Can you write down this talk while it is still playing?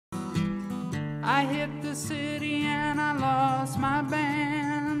I hit the city and I lost my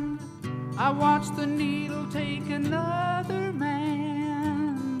band. I watched the needle take another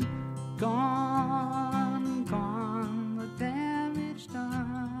man. Gone, gone, the damage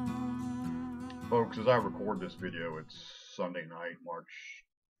done. Folks, as I record this video, it's Sunday night, March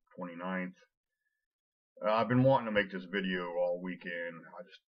 29th. I've been wanting to make this video all weekend. I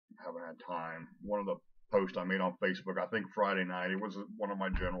just haven't had time. One of the posts I made on Facebook, I think Friday night, it was one of my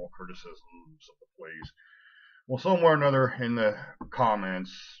general criticisms of the police. Well, somewhere or another in the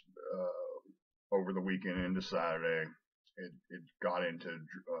comments over the weekend into Saturday, it got into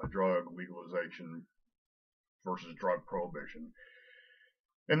drug legalization versus drug prohibition.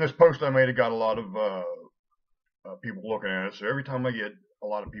 In this post I made, it got a lot of people looking at it. So every time I get a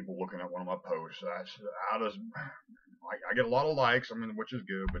lot of people looking at one of my posts, I get a lot of likes, I mean, which is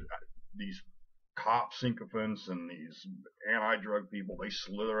good, but these cop sycophants and these anti-drug people, they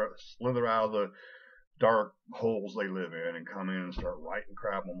slither out of the dark holes they live in and come in and start writing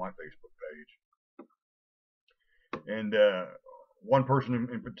crap on my Facebook page. And one person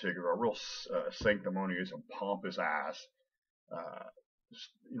in particular, a real sanctimonious and pompous ass,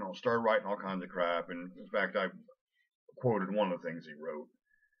 started writing all kinds of crap. And in fact, I quoted one of the things he wrote.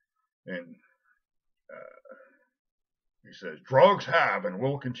 And he says, "Drugs have and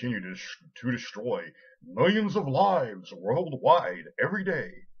will continue to destroy millions of lives worldwide every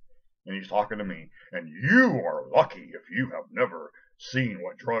day." And he's talking to me. "And you are lucky if you have never seen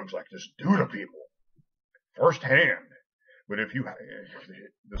what drugs like this do to people firsthand. But if you,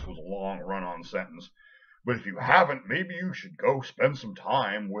 this was a long run-on sentence, but if you haven't, maybe you should go spend some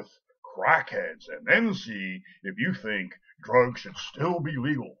time with crackheads and then see if you think drugs should still be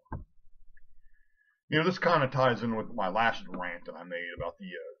legal." You know, this kind of ties in with my last rant that I made about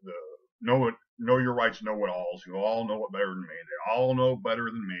the know your rights, know-it-alls who all know it better than me. They all know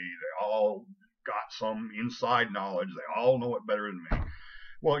better than me. They all got some inside knowledge. They all know it better than me.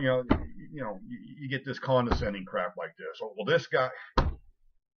 Well, you get this condescending crap like this. Oh, well,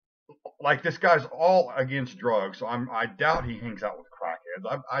 this guy's all against drugs, so I doubt he hangs out with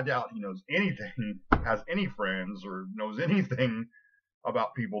crackheads. I doubt he knows anything, has any friends, or knows anything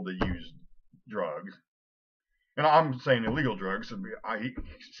about people that use drugs. And I'm saying illegal drugs.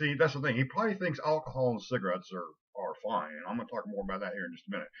 See, that's the thing. He probably thinks alcohol and cigarettes are fine. And I'm going to talk more about that here in just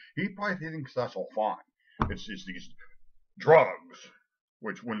a minute. He probably thinks that's all fine. It's these drugs,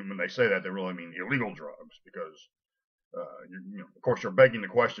 which when they say that, they really mean illegal drugs, because of course, you're begging the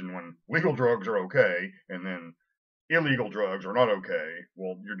question when legal drugs are okay and then illegal drugs are not okay.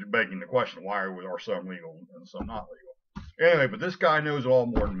 Well, you're begging the question, why are some legal and some not legal? Anyway, but this guy knows it all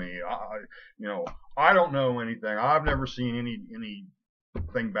more than me. I don't know anything. I've never seen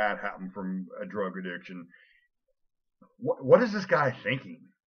anything bad happen from a drug addiction. What is this guy thinking?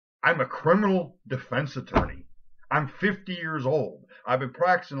 I'm a criminal defense attorney. I'm 50 years old. I've been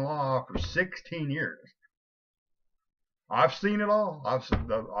practicing law for 16 years. I've seen it all. I've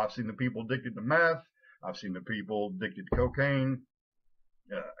seen the people addicted to meth. I've seen the people addicted to cocaine.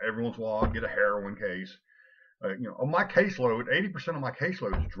 Every once in a while, I'll get a heroin case. On my caseload, 80% of my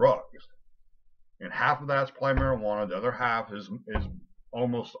caseload is drugs, and half of that's probably marijuana. The other half is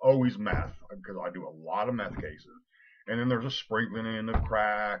almost always meth, because I do a lot of meth cases. And then there's a sprinkling in of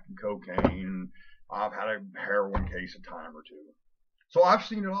crack and cocaine. I've had a heroin case a time or two. So I've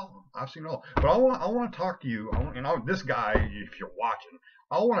seen it all. But I want to talk to you, this guy, if you're watching,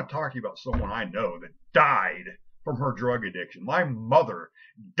 I want to talk to you about someone I know that died from her drug addiction. My mother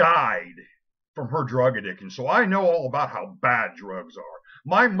died from her drug addiction. So I know all about how bad drugs are.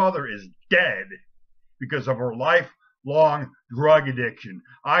 My mother is dead because of her lifelong drug addiction.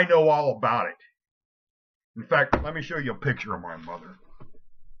 I know all about it. In fact, let me show you a picture of my mother.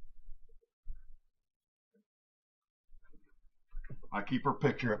 I keep her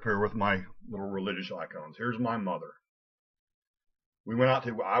picture up here with my little religious icons. Here's my mother. We went out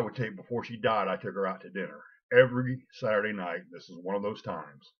before she died, I took her out to dinner. Every Saturday night, this is one of those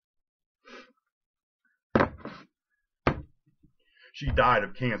times. She died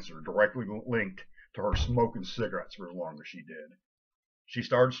of cancer, directly linked to her smoking cigarettes for as long as she did. She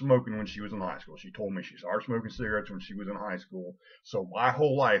started smoking when she was in high school. She told me she started smoking cigarettes when she was in high school. So my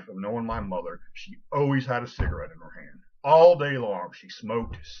whole life of knowing my mother, she always had a cigarette in her hand. All day long, she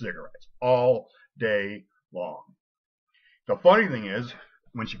smoked cigarettes. All day long. The funny thing is,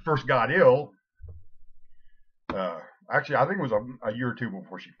 when she first got ill, actually, I think it was a year or two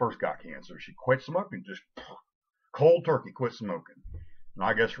before she first got cancer, she quit smoking, just cold turkey quit smoking. And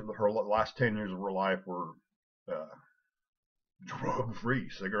I guess for her last 10 years of her life were drug-free,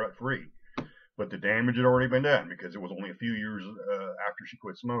 cigarette-free. But the damage had already been done because it was only a few years after she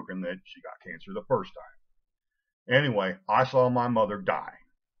quit smoking that she got cancer the first time. Anyway, I saw my mother die.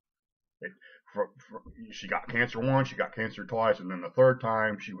 She got cancer once, she got cancer twice, and then the third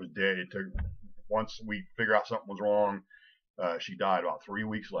time she was dead. It took, once we figured out something was wrong, she died about 3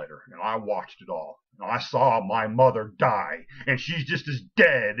 weeks later, and I watched it all. And I saw my mother die, and she's just as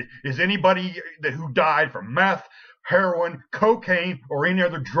dead as anybody who died from meth, heroin, cocaine, or any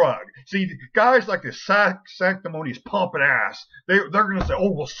other drug. See, guys like this sanctimonious pumping ass, they're going to say,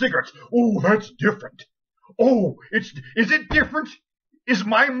 oh, well, cigarettes, oh, that's different. Oh, is it different? Is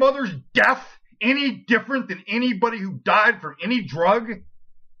my mother's death any different than anybody who died from any drug?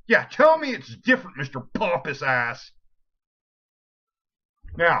 Yeah, tell me it's different, Mr. Pompous ass.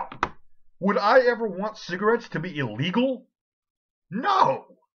 Now, would I ever want cigarettes to be illegal? No.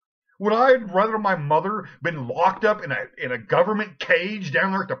 Would I rather my mother been locked up in a government cage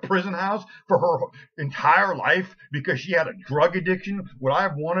down there at the prison house for her entire life because she had a drug addiction? Would I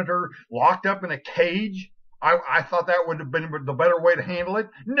have wanted her locked up in a cage? I thought that would have been the better way to handle it.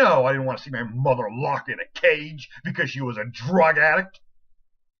 No, I didn't want to see my mother locked in a cage because she was a drug addict.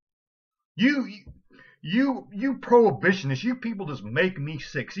 You prohibitionists, you people just make me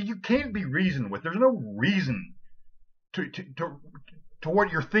sick. See, you can't be reasoned with. There's no reason to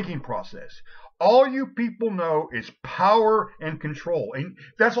what your thinking process. All you people know is power and control. And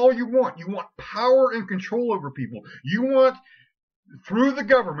that's all you want. You want power and control over people. You want, through the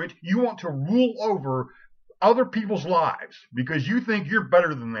government, you want to rule over other people's lives because you think you're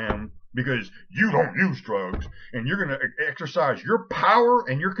better than them because you don't use drugs, and you're going to exercise your power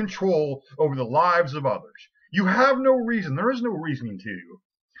and your control over the lives of others. You have no reason. There is no reasoning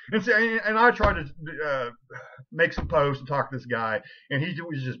to. And I tried to make some posts and talk to this guy, and he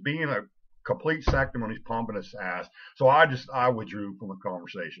was just being a complete sanctimonious pumping his ass. So I withdrew from the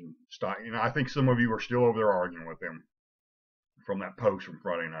conversation. I think some of you are still over there arguing with him from that post from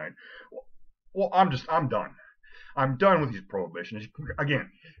Friday night. Well, I'm done. I'm done with these prohibitionists. Again,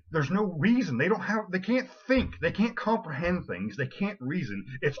 there's no reason. They can't think. They can't comprehend things. They can't reason.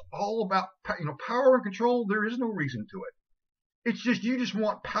 It's all about, power and control. There is no reason to it. It's just, you just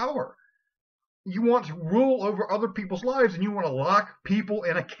want power. You want to rule over other people's lives, and you want to lock people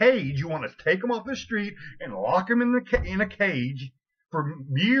in a cage. You want to take them off the street and lock them in a cage for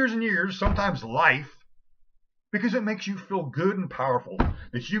years and years, sometimes life, because it makes you feel good and powerful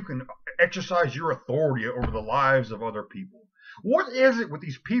that you can exercise your authority over the lives of other people. What is it with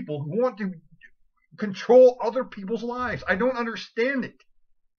these people who want to control other people's lives? I don't understand it.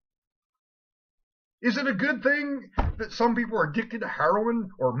 Is it a good thing that some people are addicted to heroin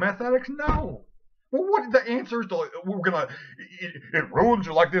or meth addicts? No. Well, what the answer is to, it ruins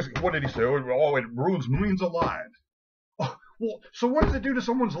you like this. What did he say? Oh, it ruins millions of lives. Oh, well, so what does it do to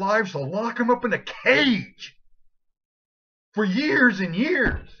someone's lives to lock them up in a cage for years and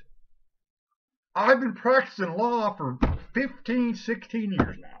years? I've been practicing law for 15, 16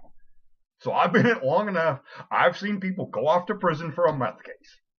 years now. So I've been in it long enough. I've seen people go off to prison for a meth case.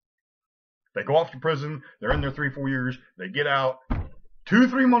 They go off to prison. They're in there 3-4 years. They get out.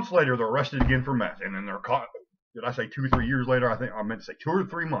 2-3 months later, they're arrested again for meth. And then they're caught. Did I say 2-3 years later? I think I meant to say 2 or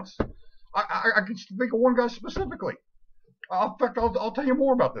 3 months. I can think of one guy specifically. In fact, I'll tell you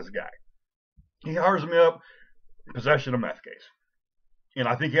more about this guy. He hires me up, possession of meth case. And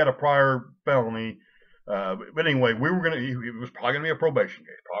I think he had a prior felony. But anyway, it was probably going to be a probation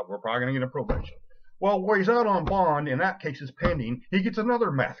case. We're probably going to get a probation. Well, while he's out on bond, and that case is pending, he gets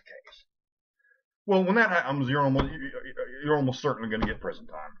another meth case. Well, when that happens, you're almost certainly going to get prison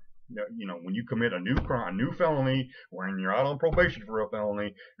time. When you commit a new crime, a new felony, when you're out on probation for a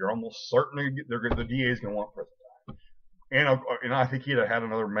felony, you're almost certainly the DA is going to want prison time. And I think he had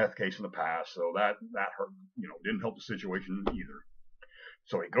another meth case in the past, so that hurt. Didn't help the situation either.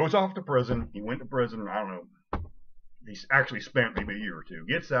 So he goes off to prison. He went to prison. I don't know. He's actually spent maybe a year or two.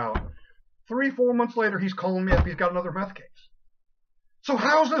 Gets out. 3-4 months later, he's calling me up. He's got another meth case. So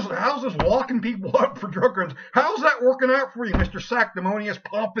how's this locking people up for drug crimes? How's that working out for you, Mr. Sanctimonious,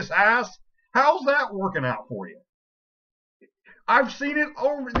 pompous ass? How's that working out for you? I've seen it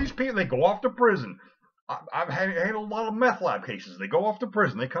over these people. They go off to prison. I've had a lot of meth lab cases. They go off to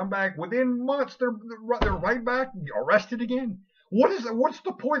prison. They come back within months. They're right back arrested again. What's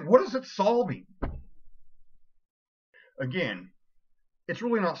the point? What is it solving? Again, it's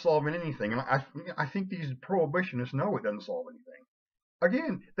really not solving anything. And I think these prohibitionists know it doesn't solve anything.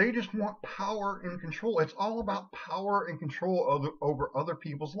 Again, they just want power and control. It's all about power and control over other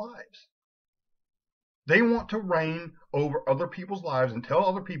people's lives. They want to reign over other people's lives and tell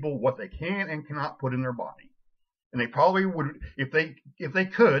other people what they can and cannot put in their body. And they probably would, if they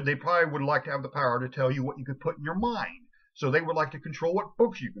could, they probably would like to have the power to tell you what you could put in your mind. So they would like to control what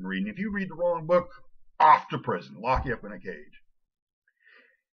books you can read. And if you read the wrong book, off to prison, lock you up in a cage.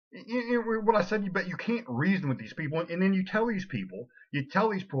 What I said, you can't reason with these people, and then you tell these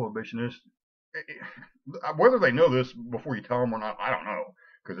prohibitionists, whether they know this before you tell them or not, I don't know,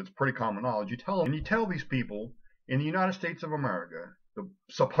 because it's pretty common knowledge. You tell them, and you tell these people in the United States of America,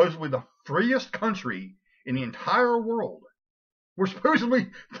 supposedly the freest country in the entire world, we're supposedly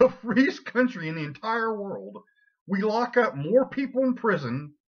the freest country in the entire world. We lock up more people in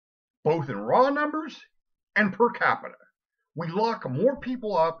prison, both in raw numbers and per capita. We lock more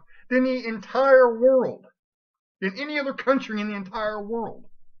people up than the entire world, than any other country in the entire world.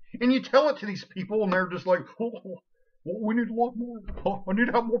 And you tell it to these people, and they're just like, we need to lock more. I need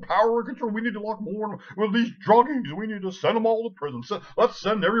to have more power and control. We need to lock more. Well, these druggies, we need to send them all to prison. So let's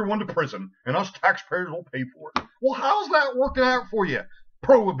send everyone to prison, and us taxpayers will pay for it. Well, how's that working out for you,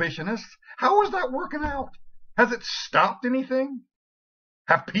 prohibitionists? How is that working out? Has it stopped anything?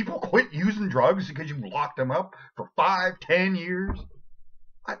 Have people quit using drugs because you've locked them up for 5, 10 years?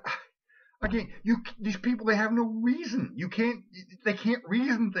 Again, these people, they have no reason. They can't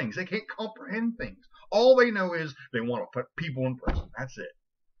reason things. They can't comprehend things. All they know is they want to put people in prison. That's it.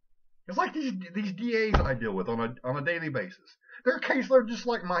 It's like these DAs I deal with on a daily basis. Their caseload, just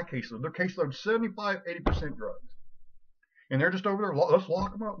like my caseload, their caseload 75-80% drugs. And they're just over there, let's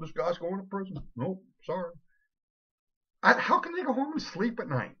lock them up. This guy's going to prison. Nope, sorry. How can they go home and sleep at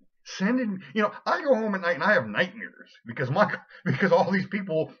night? I go home at night and I have nightmares because all these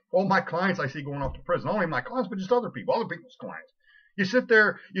people, all my clients I see going off to prison, not only my clients but just other people's clients. You sit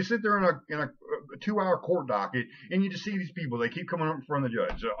there in a 2-hour court docket, and you just see these people. They keep coming up in front of the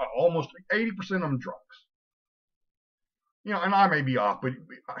judge. Almost 80% of them drunks. And I may be off, but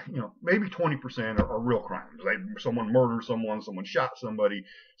maybe 20% are real crimes. Someone murdered someone shot somebody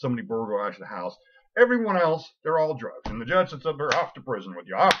burglarized the house. Everyone else, they're all drugs. And the judge sits up there, off to prison with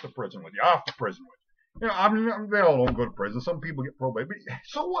you, off to prison with you, off to prison with you. They all don't go to prison. Some people get probation. But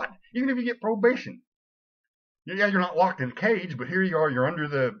so what? Even if you get probation. Yeah, you're not locked in a cage, but here you are. You're under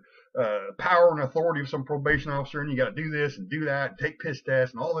the power and authority of some probation officer, and you got to do this and do that, and take piss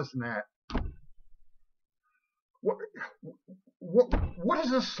tests and all this and that. What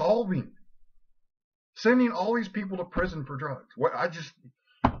is this solving? Sending all these people to prison for drugs.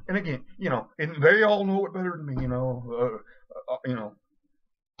 And again, and they all know it better than me,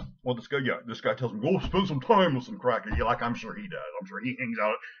 Well, this guy tells me, go spend some time with some crackers. Like I'm sure he does. I'm sure he hangs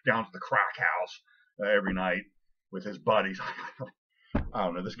out down to the crack house every night with his buddies. I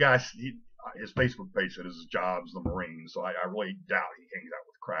don't know. This guy, his Facebook page said his job's the Marines, so I really doubt he hangs out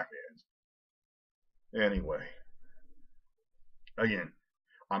with crackheads. Anyway, again,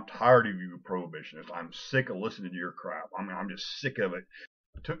 I'm tired of you prohibitionists. I'm sick of listening to your crap. I'm just sick of it.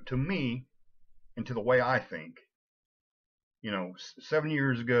 To me, and to the way I think, 7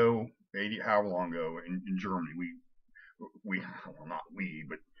 years ago, 80, however long ago, in Germany,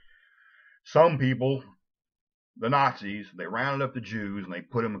 but some people, the Nazis, they rounded up the Jews and they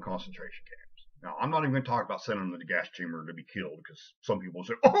put them in concentration camps. Now, I'm not even going to talk about sending them to the gas chamber to be killed, because some people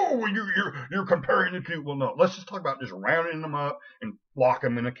say, oh, you're comparing the two. Well, no, let's just talk about just rounding them up and lock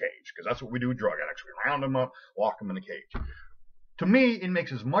them in a cage, because that's what we do with drug addicts. We round them up, lock them in a cage. To me, it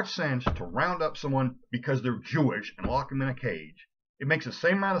makes as much sense to round up someone because they're Jewish and lock them in a cage. It makes the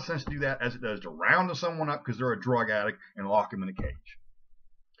same amount of sense to do that as it does to round someone up because they're a drug addict and lock them in a cage.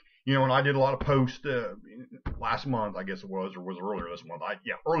 And I did a lot of posts last month, I guess it was, or was it earlier this month?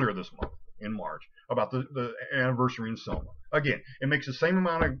 Earlier this month in March, about the anniversary in Selma. Again, it makes the same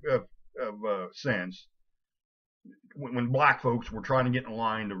amount of sense when black folks were trying to get in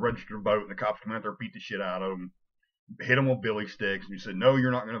line to register to vote, and the cops come out there and beat the shit out of them. Hit them with billy sticks, and you said, no, you're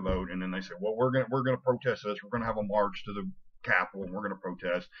not going to vote. And then they said, well, we're going to protest this. We're going to have a march to the Capitol, and we're going to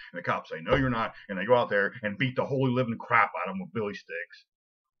protest. And the cops say, no, you're not. And they go out there and beat the holy living crap out of them with billy sticks.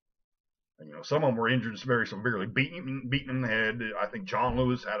 And, some of them were injured very severely, beating them in the head. I think John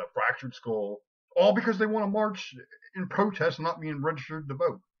Lewis had a fractured skull, all because they want to march in protest and not being registered to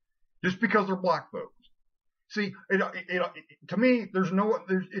vote, just because they're black folks. See, to me,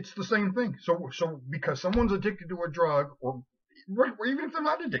 it's the same thing. So because someone's addicted to a drug, or even if they're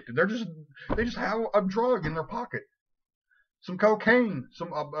not addicted, they just have a drug in their pocket, some cocaine,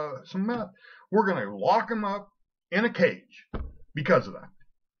 some meth. We're gonna lock them up in a cage because of that.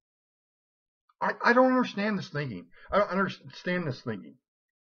 I don't understand this thinking. I don't understand this thinking.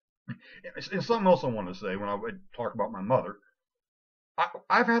 And something else I want to say when I would talk about my mother.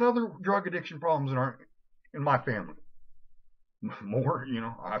 I've had other drug addiction problems in my family. More,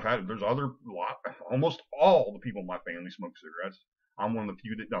 there's almost all the people in my family smoke cigarettes. I'm one of the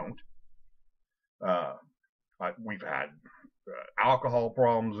few that don't. We've had alcohol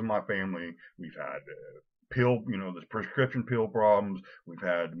problems in my family. We've had the prescription pill problems. We've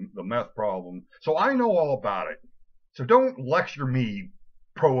had the meth problem. So I know all about it. So don't lecture me,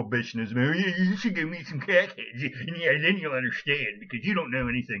 prohibitionists. You should give me some crackheads, and then you'll understand, because you don't know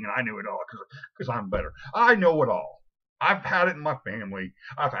anything and I know it all because I'm better. I know it all. I've had it in my family.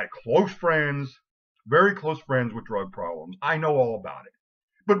 I've had close friends, very close friends with drug problems. I know all about it.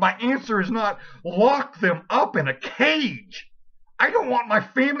 But my answer is not lock them up in a cage. I don't want my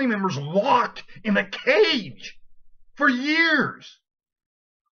family members locked in a cage for years.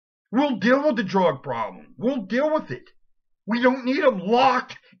 We'll deal with the drug problem. We'll deal with it. We don't need them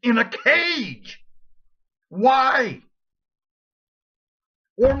locked in a cage. Why?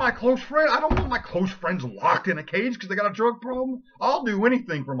 Or my close friend. I don't want my close friends locked in a cage because they got a drug problem. I'll do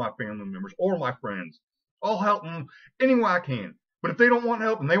anything for my family members or my friends. I'll help them any way I can. But if they don't want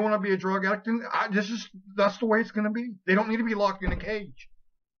help and they want to be a drug addict, then that's the way it's going to be. They don't need to be locked in a cage.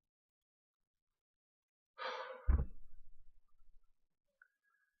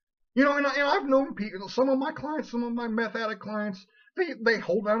 And I've known people, some of my clients, some of my meth addict clients, they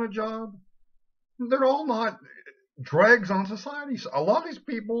hold down a job. They're all not dregs on society. A lot of these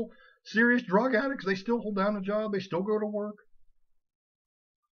people, serious drug addicts, they still hold down a job. They still go to work.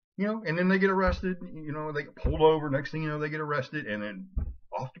 And then they get arrested. They get pulled over. Next thing you know, they get arrested and then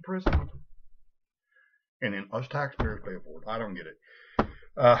off to prison. And then us taxpayers pay for it. I don't get it.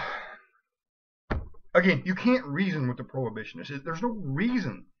 Again, you can't reason with the prohibitionists. There's no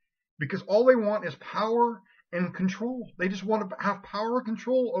reason, because all they want is power and control. They just want to have power and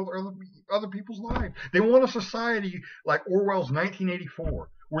control over other people's lives. They want a society like Orwell's 1984,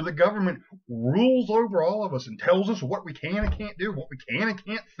 where the government rules over all of us and tells us what we can and can't do, what we can and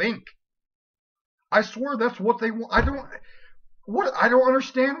can't think. I swear that's what they want. I don't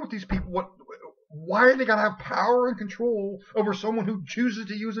understand what these people, why they gotta have power and control over someone who chooses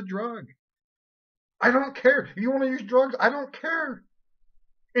to use a drug. I don't care. If you want to use drugs, I don't care.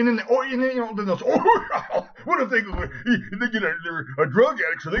 And then they'll say, what if they get a drug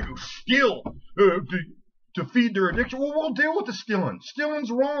addict, so they go steal to feed their addiction? Well, we'll deal with the stealing. Stealing's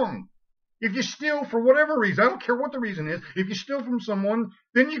wrong. If you steal for whatever reason, I don't care what the reason is, if you steal from someone,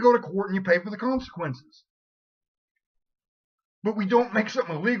 then you go to court and you pay for the consequences. But we don't make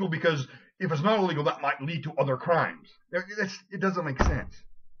something illegal because if it's not illegal, that might lead to other crimes. It doesn't make sense.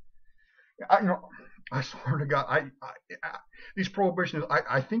 I swear to God, these prohibitionists,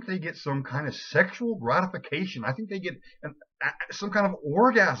 I think they get some kind of sexual gratification. I think they get some kind of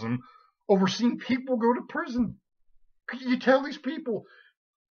orgasm over seeing people go to prison. Could you tell these people,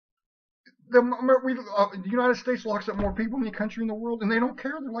 the United States locks up more people in the country in the world, and they don't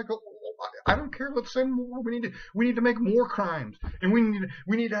care. They're like, I don't care. Let's send more. We need to make more crimes, and we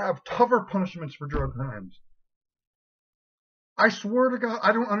need to have tougher punishments for drug crimes. I swear to God,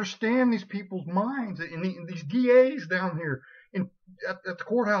 I don't understand these people's minds and these DAs down here at the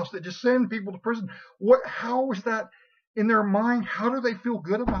courthouse that just send people to prison. How is that in their mind? How do they feel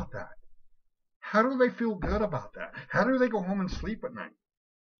good about that? How do they feel good about that? How do they go home and sleep at night?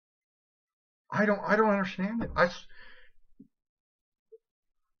 I don't understand it.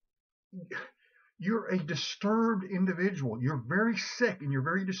 You're a disturbed individual. You're very sick and you're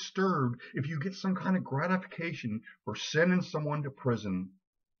very disturbed if you get some kind of gratification for sending someone to prison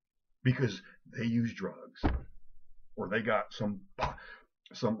because they use drugs or they got some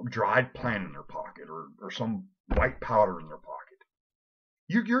dried plant in their pocket or some white powder in their pocket.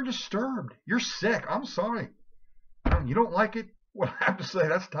 You're disturbed. You're sick. I'm sorry. You don't like it? Well, I have to say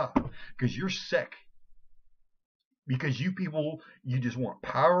that's tough because you're sick. Because you people, you just want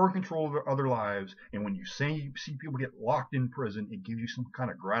power and control over other lives, and when you see people get locked in prison, it gives you some kind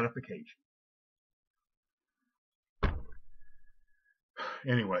of gratification.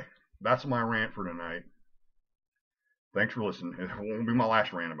 Anyway, that's my rant for tonight. Thanks for listening. It won't be my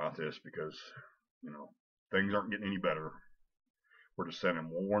last rant about this because, things aren't getting any better. We're just sending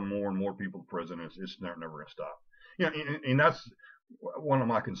more and more and more people to prison. It's never going to stop. And that's one of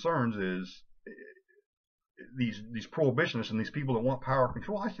my concerns is these prohibitionists and these people that want power and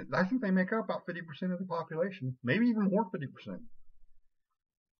control. I think they make up about 50% of the population, maybe even more, 50%.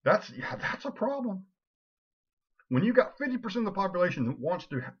 That's a problem. When you got 50% of the population that wants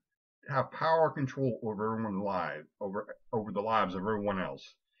to have power and control over everyone's life, over the lives of everyone else,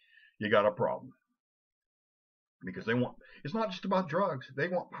 you got a problem. Because it's not just about drugs. They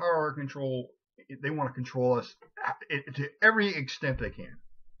want power and control. They want to control us to every extent they can.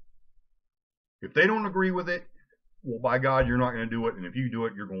 If they don't agree with it, well, by God, you're not going to do it, and if you do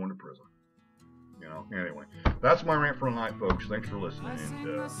it, you're going to prison. You know. Anyway, that's my rant for tonight, folks. Thanks for listening. I sing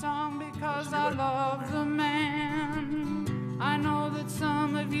And, the song because see you I later. love the man. I know that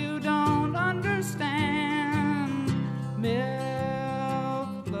some of you don't understand.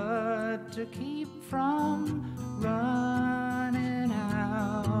 Milk blood to keep from running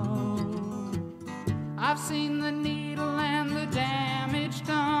out. I've seen